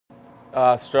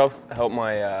Strolf's helped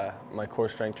my core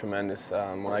strength tremendous.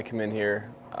 When I come in here,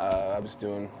 I was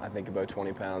doing I think about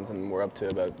 20 pounds, and we're up to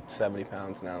about 70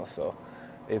 pounds now. So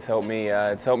it's helped me.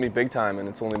 It's helped me big time, and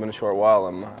it's only been a short while.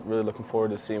 I'm really looking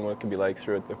forward to seeing what it can be like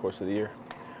throughout the course of the year.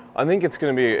 I think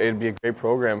it'd be a great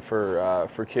program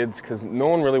for kids because no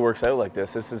one really works out like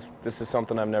this. This is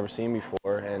something I've never seen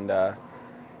before, and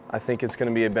I think it's going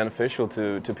to be beneficial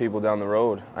to people down the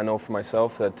road. I know for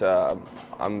myself that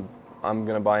I'm going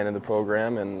to buy into the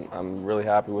program, and I'm really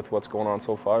happy with what's going on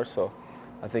so far. So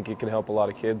I think it can help a lot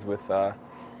of kids with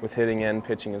hitting and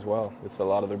pitching as well, with a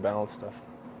lot of their balance stuff.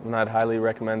 And I'd highly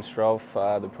recommend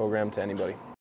Strolf, the program, to anybody.